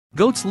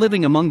Goats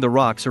living among the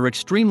rocks are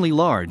extremely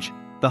large.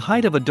 The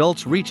height of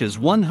adults reaches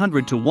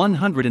 100 to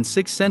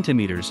 106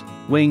 centimeters,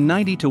 weighing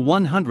 90 to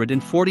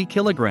 140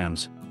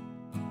 kilograms.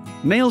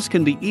 Males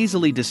can be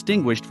easily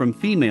distinguished from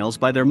females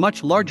by their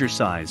much larger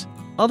size,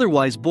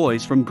 otherwise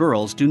boys from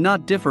girls do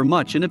not differ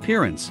much in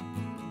appearance.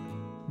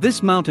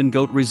 This mountain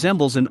goat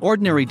resembles an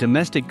ordinary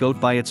domestic goat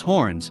by its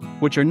horns,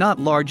 which are not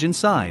large in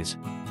size.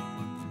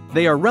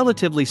 They are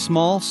relatively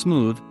small,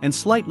 smooth, and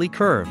slightly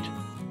curved.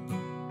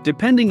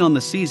 Depending on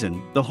the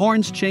season, the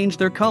horns change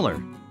their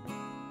color.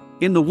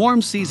 In the warm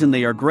season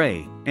they are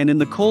gray, and in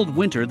the cold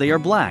winter they are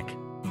black.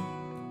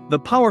 The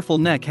powerful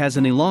neck has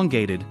an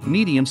elongated,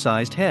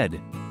 medium-sized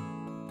head.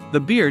 The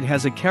beard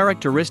has a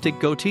characteristic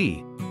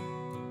goatee.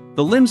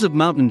 The limbs of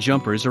mountain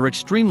jumpers are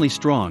extremely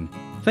strong.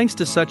 Thanks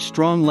to such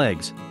strong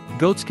legs,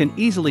 goats can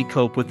easily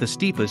cope with the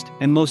steepest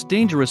and most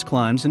dangerous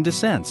climbs and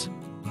descents.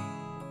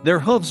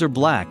 Their hooves are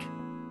black.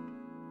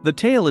 The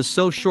tail is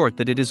so short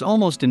that it is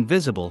almost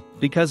invisible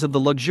because of the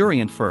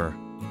luxuriant fur.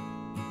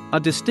 A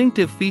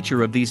distinctive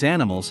feature of these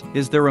animals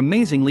is their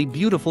amazingly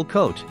beautiful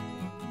coat.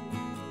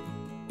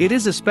 It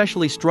is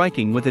especially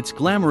striking with its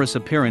glamorous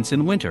appearance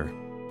in winter.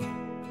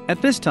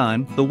 At this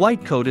time, the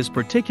white coat is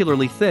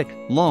particularly thick,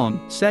 long,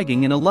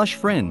 sagging in a lush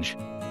fringe.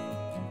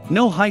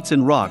 No heights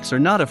and rocks are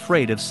not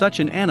afraid of such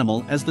an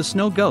animal as the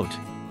snow goat.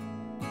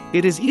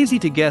 It is easy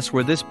to guess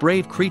where this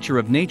brave creature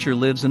of nature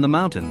lives in the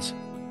mountains.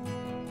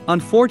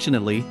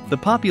 Unfortunately, the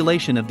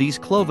population of these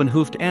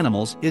cloven-hoofed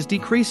animals is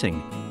decreasing.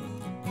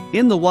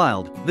 In the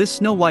wild, this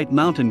snow-white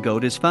mountain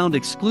goat is found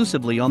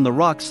exclusively on the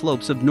rock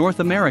slopes of North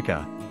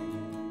America.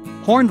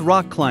 Horned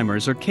rock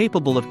climbers are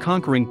capable of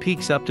conquering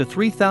peaks up to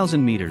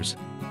 3,000 meters.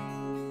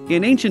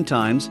 In ancient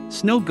times,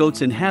 snow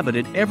goats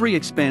inhabited every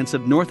expanse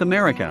of North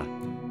America.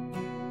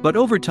 But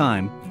over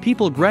time,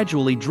 people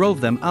gradually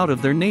drove them out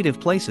of their native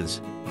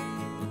places.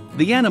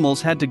 The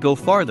animals had to go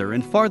farther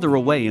and farther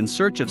away in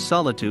search of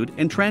solitude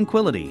and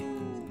tranquility.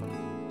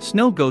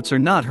 Snow goats are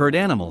not herd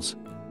animals.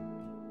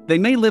 They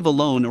may live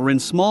alone or in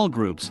small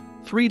groups,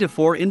 3 to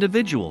 4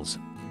 individuals.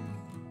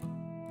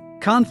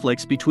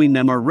 Conflicts between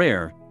them are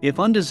rare. If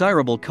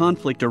undesirable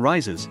conflict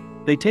arises,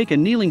 they take a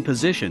kneeling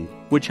position,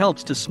 which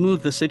helps to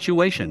smooth the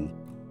situation.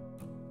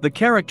 The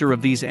character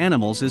of these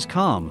animals is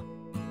calm.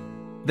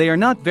 They are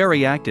not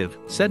very active,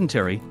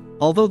 sedentary,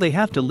 although they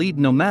have to lead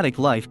nomadic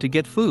life to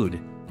get food.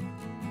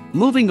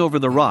 Moving over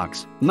the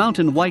rocks,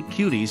 mountain white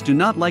cuties do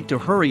not like to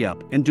hurry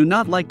up and do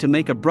not like to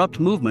make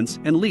abrupt movements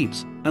and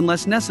leaps,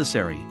 unless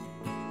necessary.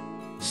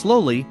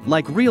 Slowly,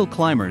 like real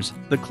climbers,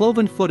 the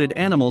cloven-footed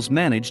animals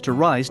manage to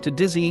rise to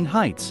dizzying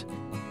heights.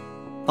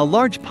 A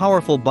large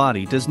powerful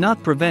body does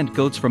not prevent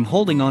goats from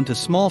holding onto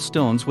small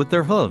stones with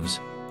their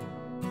hooves.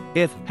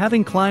 If,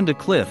 having climbed a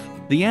cliff,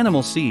 the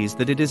animal sees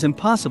that it is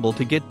impossible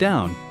to get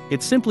down,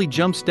 it simply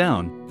jumps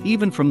down,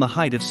 even from the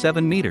height of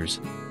 7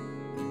 meters.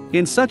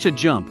 In such a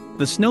jump,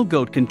 the snow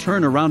goat can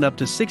turn around up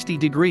to 60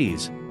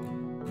 degrees.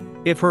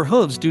 If her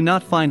hooves do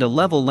not find a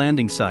level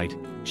landing site,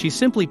 she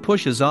simply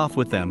pushes off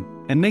with them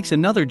and makes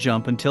another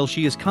jump until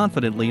she is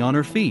confidently on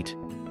her feet.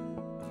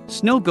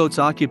 Snow goats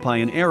occupy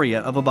an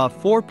area of about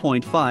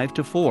 4.5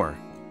 to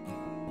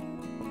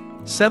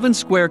 4.7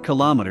 square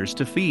kilometers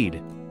to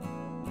feed.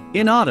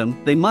 In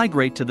autumn, they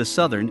migrate to the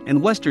southern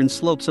and western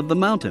slopes of the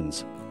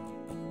mountains.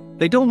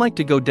 They don't like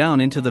to go down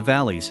into the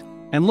valleys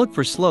and look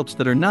for slopes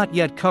that are not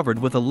yet covered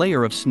with a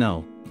layer of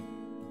snow.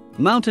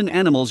 Mountain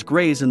animals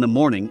graze in the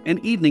morning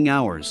and evening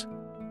hours.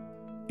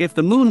 If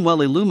the moon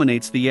well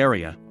illuminates the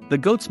area, the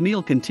goat's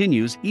meal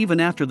continues even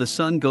after the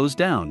sun goes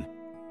down.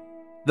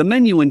 The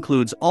menu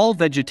includes all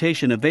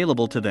vegetation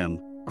available to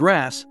them: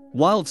 grass,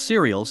 wild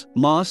cereals,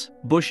 moss,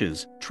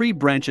 bushes, tree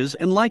branches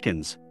and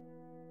lichens.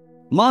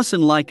 Moss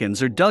and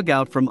lichens are dug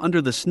out from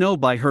under the snow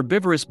by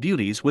herbivorous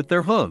beauties with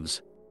their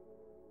hooves.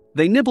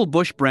 They nibble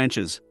bush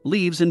branches,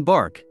 leaves and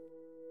bark.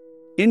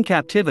 In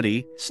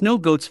captivity, snow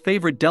goats'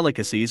 favorite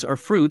delicacies are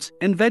fruits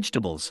and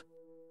vegetables.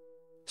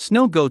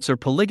 Snow goats are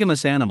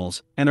polygamous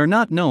animals and are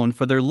not known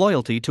for their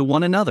loyalty to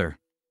one another.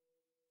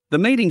 The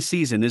mating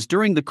season is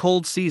during the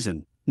cold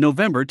season,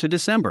 November to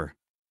December.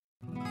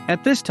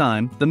 At this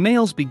time, the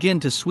males begin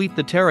to sweep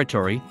the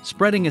territory,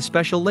 spreading a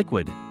special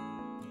liquid.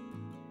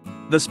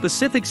 The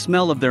specific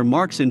smell of their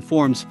marks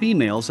informs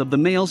females of the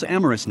male's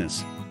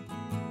amorousness.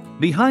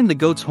 Behind the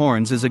goat's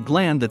horns is a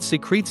gland that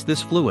secretes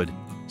this fluid,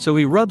 so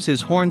he rubs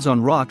his horns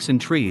on rocks and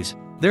trees,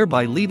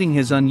 thereby leaving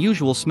his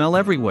unusual smell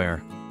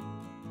everywhere.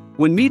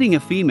 When meeting a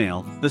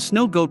female, the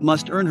snow goat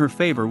must earn her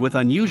favor with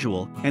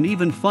unusual, and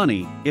even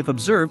funny, if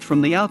observed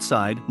from the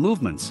outside,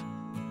 movements.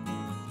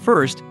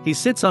 First, he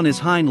sits on his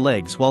hind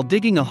legs while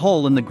digging a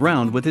hole in the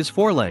ground with his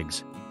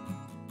forelegs.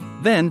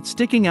 Then,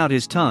 sticking out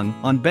his tongue,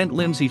 on bent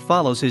limbs he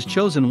follows his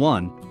chosen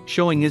one,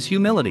 showing his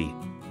humility.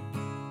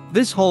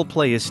 This whole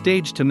play is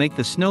staged to make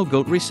the snow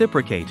goat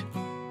reciprocate.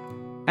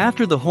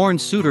 After the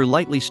horned suitor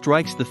lightly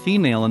strikes the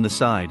female on the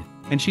side,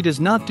 and she does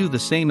not do the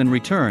same in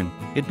return,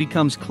 it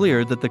becomes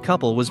clear that the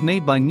couple was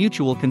made by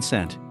mutual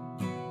consent.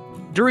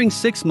 During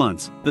 6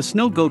 months, the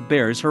snow goat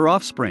bears her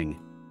offspring.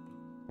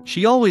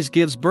 She always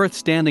gives birth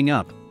standing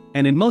up,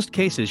 and in most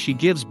cases she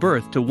gives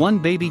birth to one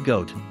baby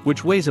goat,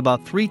 which weighs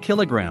about 3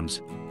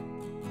 kilograms.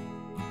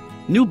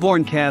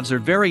 Newborn calves are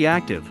very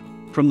active.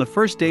 From the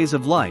first days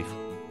of life,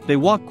 they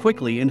walk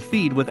quickly and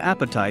feed with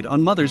appetite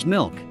on mother's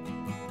milk.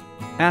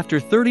 After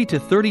 30 to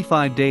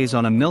 35 days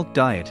on a milk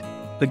diet,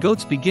 the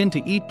goats begin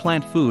to eat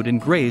plant food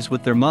and graze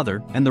with their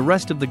mother and the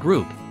rest of the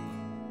group.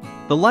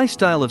 The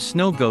lifestyle of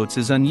snow goats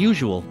is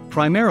unusual,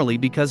 primarily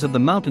because of the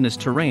mountainous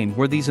terrain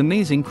where these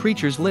amazing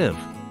creatures live.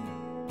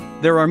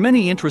 There are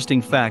many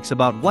interesting facts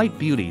about white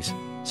beauties.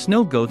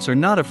 Snow goats are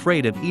not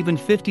afraid of even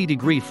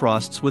 50-degree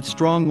frosts with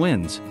strong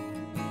winds.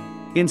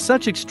 In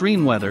such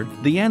extreme weather,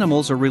 the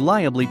animals are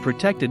reliably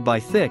protected by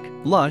thick,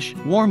 lush,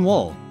 warm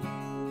wool.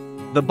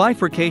 The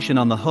bifurcation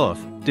on the hoof,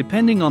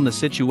 depending on the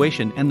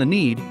situation and the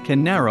need,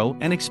 can narrow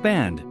and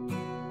expand.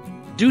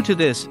 Due to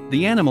this,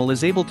 the animal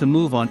is able to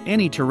move on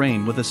any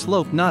terrain with a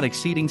slope not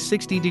exceeding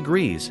 60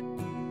 degrees.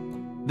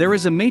 There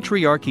is a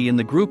matriarchy in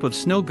the group of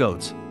snow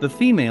goats. The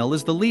female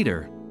is the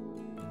leader.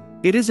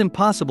 It is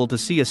impossible to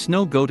see a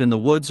snow goat in the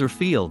woods or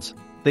fields.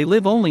 They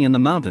live only in the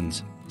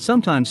mountains,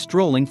 sometimes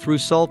strolling through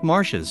salt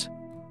marshes.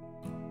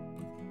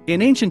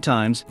 In ancient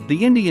times,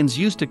 the Indians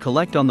used to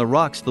collect on the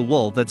rocks the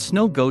wool that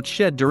snow goats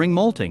shed during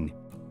molting.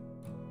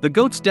 The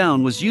goat's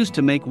down was used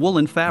to make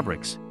woolen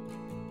fabrics.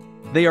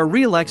 They are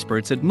real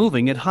experts at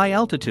moving at high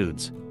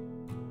altitudes.